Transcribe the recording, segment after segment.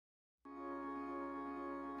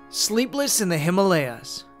Sleepless in the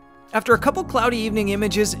Himalayas. After a couple cloudy evening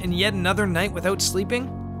images and yet another night without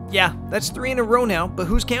sleeping? Yeah, that's 3 in a row now, but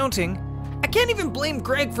who's counting? I can't even blame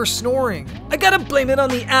Greg for snoring. I gotta blame it on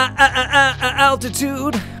the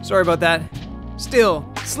altitude. Sorry about that. Still,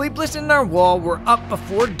 sleepless in our wall, we're up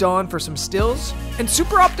before dawn for some stills and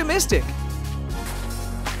super optimistic.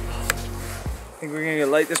 Think we're gonna get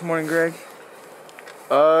light this morning, Greg?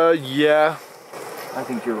 Yeah. I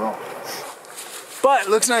think you're wrong. But it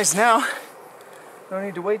looks nice now. Don't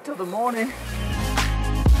need to wait till the morning.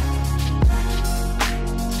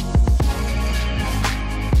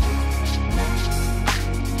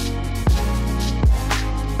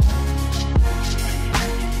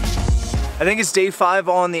 I think it's day 5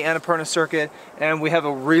 on the Annapurna Circuit, and we have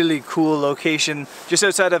a really cool location just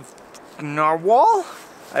outside of Narwhal?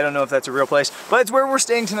 I don't know if that's a real place, but it's where we're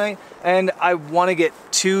staying tonight, and I want to get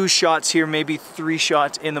 2 shots here, maybe 3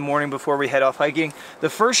 shots in the morning before we head off hiking. The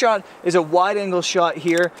first shot is a wide angle shot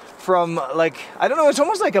here from, like, I don't know, it's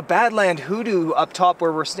almost like a Badland hoodoo up top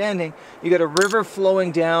where we're standing. You got a river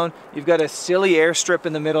flowing down, you've got a silly airstrip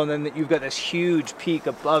in the middle, and then you've got this huge peak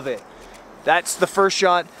above it. That's the first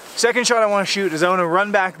shot. Second shot I want to shoot is I want to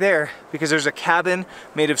run back there because there's a cabin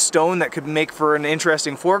made of stone that could make for an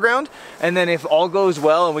interesting foreground. And then if all goes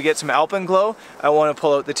well and we get some alpenglow, I want to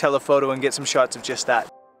pull out the telephoto and get some shots of just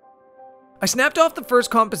that. I snapped off the first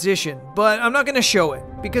composition, but I'm not going to show it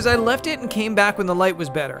because I left it and came back when the light was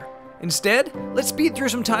better. Instead, let's speed through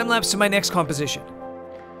some time lapse to my next composition.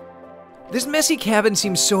 This messy cabin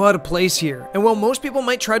seems so out of place here, and while most people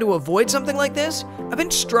might try to avoid something like this, I've been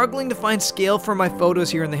struggling to find scale for my photos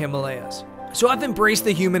here in the Himalayas. So I've embraced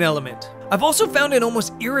the human element. I've also found an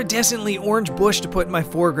almost iridescently orange bush to put in my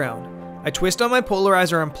foreground. I twist on my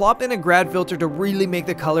polarizer and plop in a grad filter to really make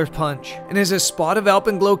the colors punch. And as a spot of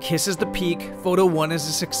alpenglow kisses the peak, photo 1 is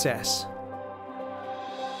a success.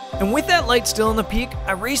 And with that light still on the peak,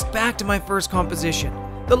 I raced back to my first composition.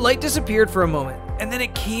 The light disappeared for a moment, and then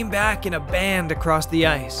it came back in a band across the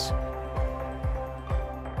ice.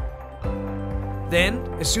 Then,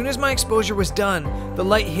 as soon as my exposure was done, the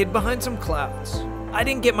light hid behind some clouds. I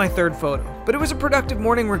didn't get my third photo, but it was a productive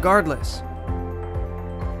morning regardless.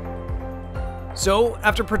 So,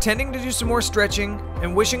 after pretending to do some more stretching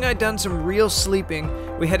and wishing I'd done some real sleeping,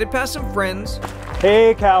 we headed past some friends,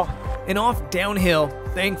 Hey, cow. and off downhill,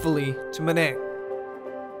 thankfully, to Manang.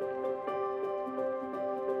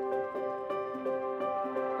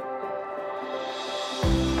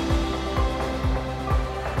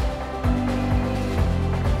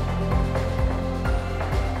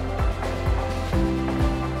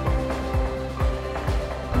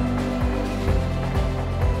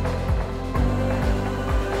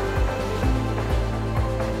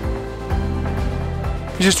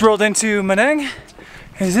 We just rolled into Manang.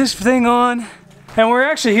 Is this thing on? And we're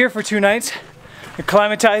actually here for 2 nights,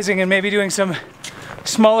 acclimatizing and maybe doing some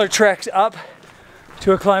smaller treks up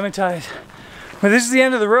to acclimatize. But this is the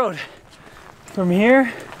end of the road. From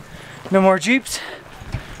here, no more jeeps,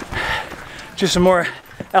 just some more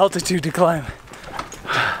altitude to climb.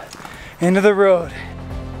 End of the road.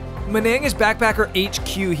 Manang is backpacker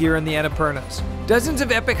HQ here in the Annapurnas. Dozens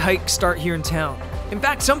of epic hikes start here in town. In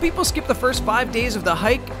fact, some people skip the first 5 days of the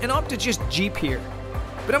hike and opt to just jeep here.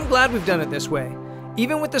 But I'm glad we've done it this way.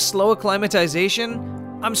 Even with the slow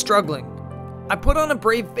acclimatization, I'm struggling. I put on a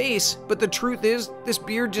brave face, but the truth is, this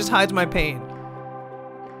beard just hides my pain.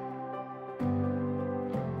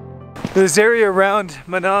 This area around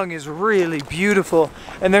Manang is really beautiful.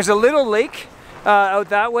 And there's a little lake out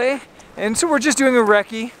that way. And so we're just doing a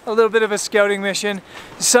recce, a little bit of a scouting mission.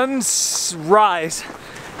 Sunrise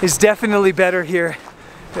is definitely better here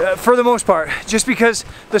for the most part, just because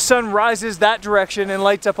the sun rises that direction and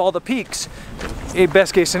lights up all the peaks, a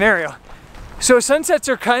best case scenario. So sunsets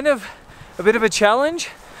are kind of a bit of a challenge.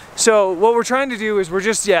 So what we're trying to do is we're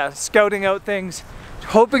just, scouting out things,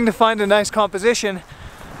 hoping to find a nice composition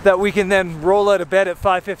that we can then roll out of bed at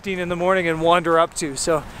 5:15 in the morning and wander up to.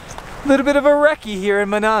 So a little bit of a recce here in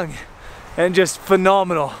Manang, and just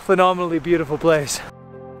phenomenally beautiful place.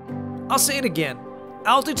 I'll say it again.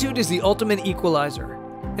 Altitude is the ultimate equalizer,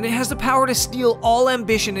 and it has the power to steal all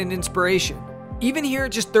ambition and inspiration. Even here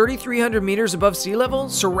at just 3,300 meters above sea level,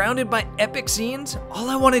 surrounded by epic scenes, all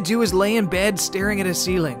I want to do is lay in bed staring at a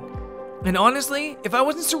ceiling. And honestly, if I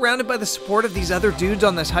wasn't surrounded by the support of these other dudes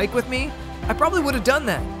on this hike with me, I probably would have done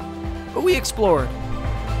that. But we explored.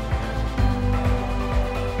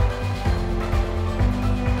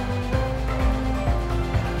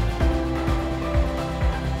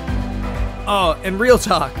 Oh, and real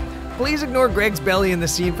talk. Please ignore Greg's belly in the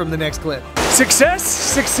scene from the next clip. Success,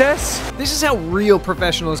 success. This is how real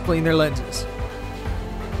professionals clean their lenses.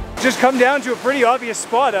 just come down to a pretty obvious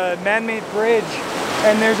spot, a man-made bridge,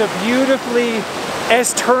 and there's a beautifully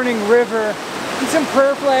S-turning river and some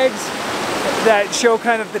prayer flags that show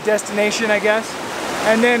kind of the destination, I guess.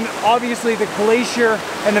 And then obviously the glacier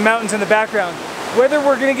and the mountains in the background. Whether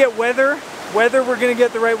we're gonna get whether we're gonna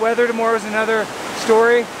get the right weather tomorrow is another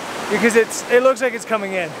story, because it looks like it's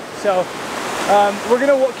coming in. So we're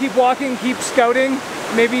gonna keep walking, keep scouting,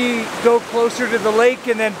 maybe go closer to the lake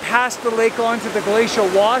and then past the lake onto the glacial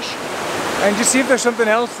wash and just see if there's something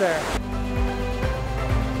else there.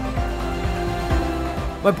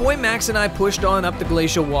 My boy Max and I pushed on up the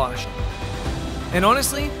glacial wash. And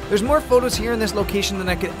honestly, there's more photos here in this location than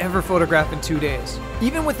I could ever photograph in 2 days.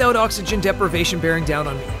 Even without oxygen deprivation bearing down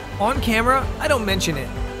on me. On camera, I don't mention it,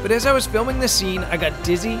 but as I was filming this scene, I got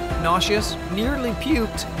dizzy, nauseous, nearly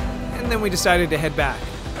puked, and then we decided to head back.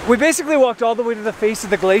 We basically walked all the way to the face of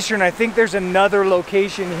the glacier, and I think there's another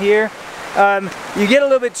location here. You get a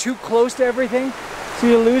little bit too close to everything, so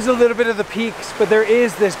you lose a little bit of the peaks, but there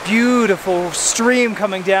is this beautiful stream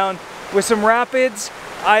coming down with some rapids.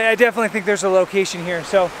 I definitely think there's a location here.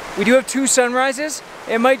 So we do have 2 sunrises.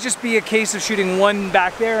 It might just be a case of shooting one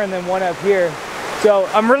back there and then one up here. So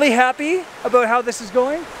I'm really happy about how this is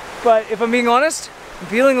going, but if I'm being honest, I'm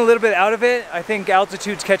feeling a little bit out of it. I think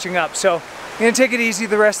altitude's catching up, so I'm gonna take it easy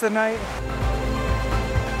the rest of the night.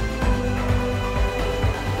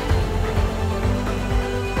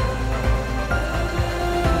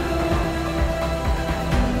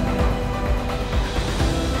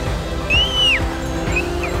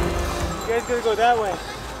 You guys gotta go that way.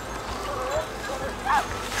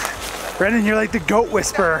 Brendan, you're like the goat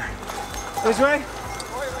whisperer. This way?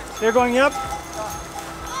 They're going up?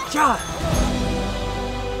 Yeah.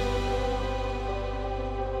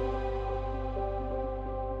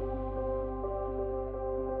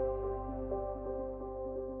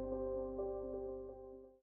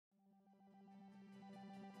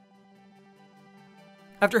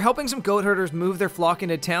 After helping some goat herders move their flock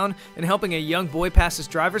into town and helping a young boy pass his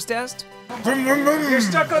driver's test, You're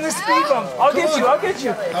stuck on the speed bump. I'll get you, I'll get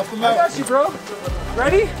you. Help him I out. got you, bro.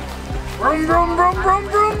 Ready? Vroom, vroom, vroom, vroom,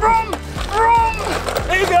 vroom, vroom, vroom.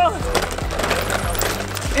 There you go.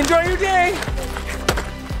 Enjoy your day.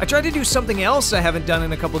 I tried to do something else I haven't done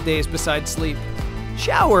in a couple days besides sleep.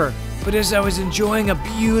 Shower. But as I was enjoying a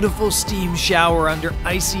beautiful steam shower under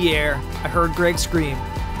icy air, I heard Greg scream,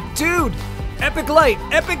 "Dude, epic light,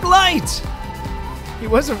 epic light!" He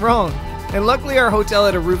wasn't wrong, and luckily our hotel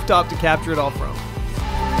had a rooftop to capture it all from.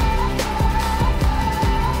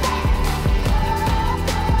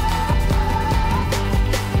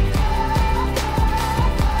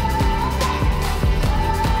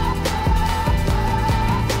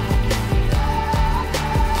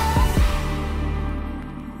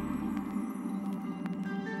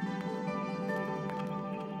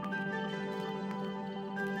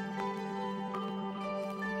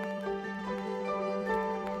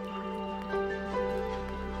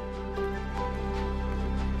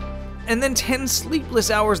 And then 10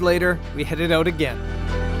 sleepless hours later, we headed out again.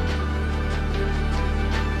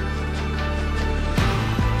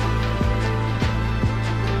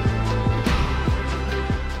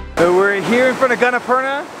 So we're here in front of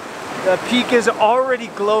Annapurna. The peak is already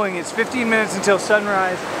glowing. It's 15 minutes until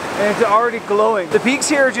sunrise, and it's already glowing. The peaks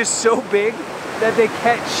here are just so big that they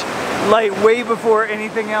catch light way before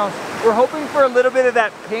anything else. We're hoping for a little bit of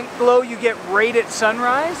that pink glow you get right at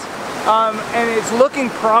sunrise. And it's looking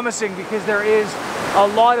promising because there is a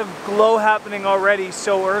lot of glow happening already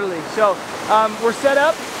so early. So we're set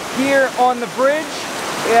up here on the bridge.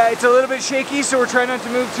 Yeah, it's a little bit shaky, so we're trying not to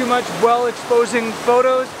move too much while exposing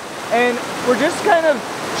photos. And we're just kind of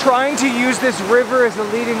trying to use this river as a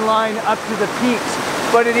leading line up to the peaks.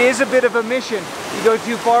 But it is a bit of a mission. You go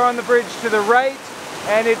too far on the bridge to the right,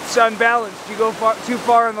 and it's unbalanced. You go too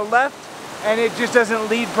far on the left, and it just doesn't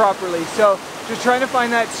lead properly. So just trying to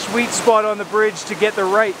find that sweet spot on the bridge to get the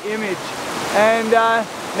right image. And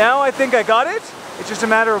now I think I got it. It's just a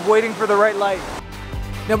matter of waiting for the right light.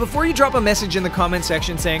 Now before you drop a message in the comment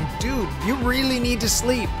section saying, "Dude, you really need to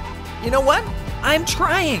sleep," you know what? I'm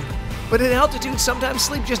trying. But at altitude, sometimes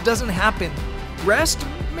sleep just doesn't happen. Rest?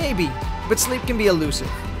 Maybe. But sleep can be elusive.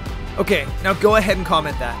 Okay, now go ahead and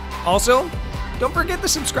comment that. Also, don't forget to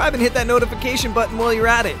subscribe and hit that notification button while you're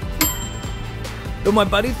at it. Though my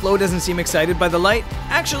buddy Flo doesn't seem excited by the light,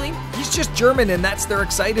 actually, he's just German and that's their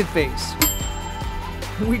excited face.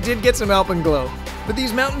 We did get some alpenglow, but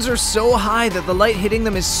these mountains are so high that the light hitting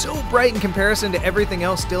them is so bright in comparison to everything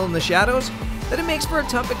else still in the shadows that it makes for a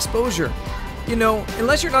tough exposure. You know,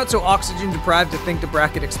 unless you're not so oxygen deprived to think to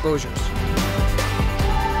bracket exposures.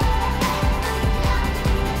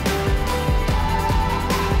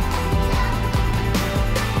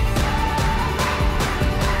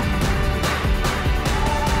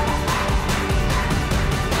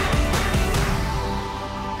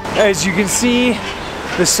 As you can see,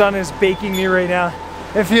 the sun is baking me right now.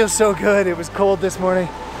 It feels so good. It was cold this morning.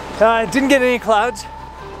 Didn't get any clouds,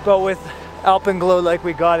 but with alpenglow like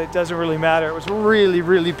we got, it doesn't really matter. It was really,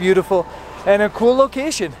 really beautiful and a cool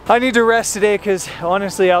location. I need to rest today because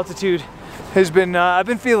honestly, altitude has been, I've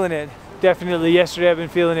been feeling it. Definitely yesterday I've been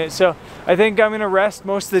feeling it. So I think I'm gonna rest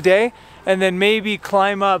most of the day and then maybe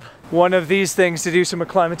climb up one of these things to do some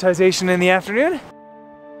acclimatization in the afternoon.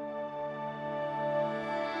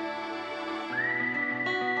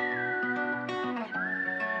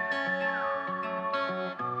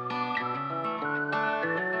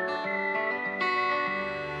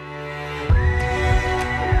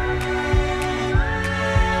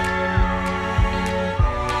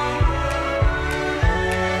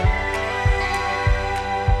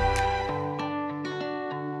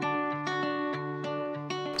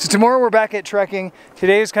 So tomorrow we're back at trekking.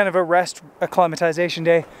 Today is kind of a rest acclimatization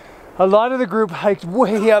day. A lot of the group hiked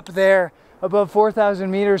way up there above 4,000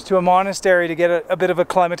 meters to a monastery to get a bit of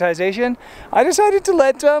acclimatization. I decided to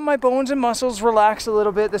let my bones and muscles relax a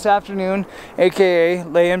little bit this afternoon, aka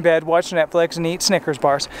lay in bed, watch Netflix and eat Snickers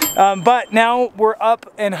bars. But now we're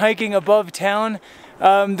up and hiking above town.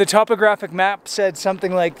 The topographic map said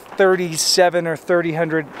something like 37 or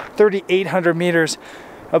 3,800 meters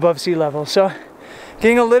above sea level. So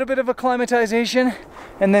getting a little bit of acclimatization,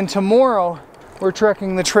 and then tomorrow we're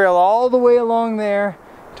trekking the trail all the way along there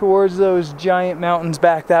towards those giant mountains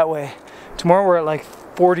back that way. Tomorrow we're at like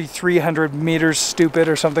 4,300 meters stupid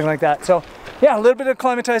or something like that. So yeah, a little bit of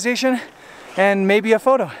acclimatization and maybe a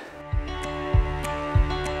photo.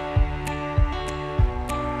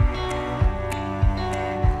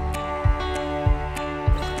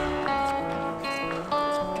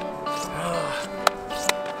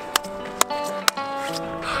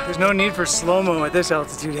 There's no need for slow-mo at this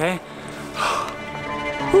altitude, eh?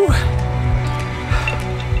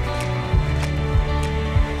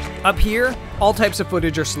 Up here, all types of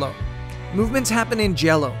footage are slow. Movements happen in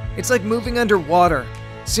jello. It's like moving underwater.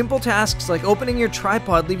 Simple tasks like opening your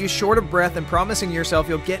tripod leave you short of breath and promising yourself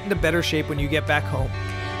you'll get into better shape when you get back home.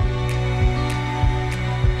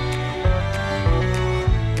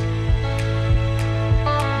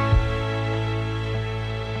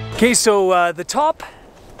 Okay, so the top,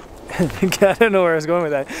 I don't know where I was going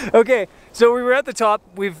with that. Okay, so we were at the top.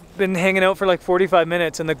 We've been hanging out for like 45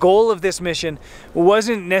 minutes, and the goal of this mission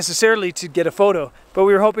wasn't necessarily to get a photo, but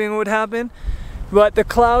we were hoping it would happen. But the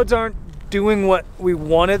clouds aren't doing what we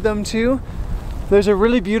wanted them to. There's a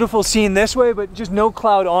really beautiful scene this way, but just no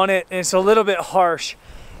cloud on it, and it's a little bit harsh.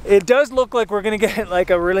 It does look like we're gonna get like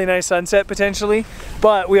a really nice sunset potentially,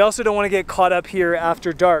 but we also don't want to get caught up here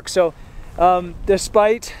after dark. So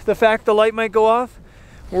despite the fact the light might go off,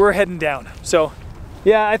 we're heading down. So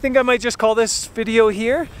yeah, I think I might just call this video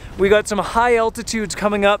here. We got some high altitudes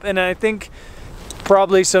coming up, and I think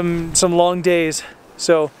probably some long days.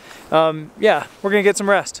 So yeah, we're gonna get some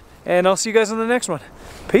rest, and I'll see you guys on the next one.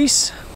 Peace.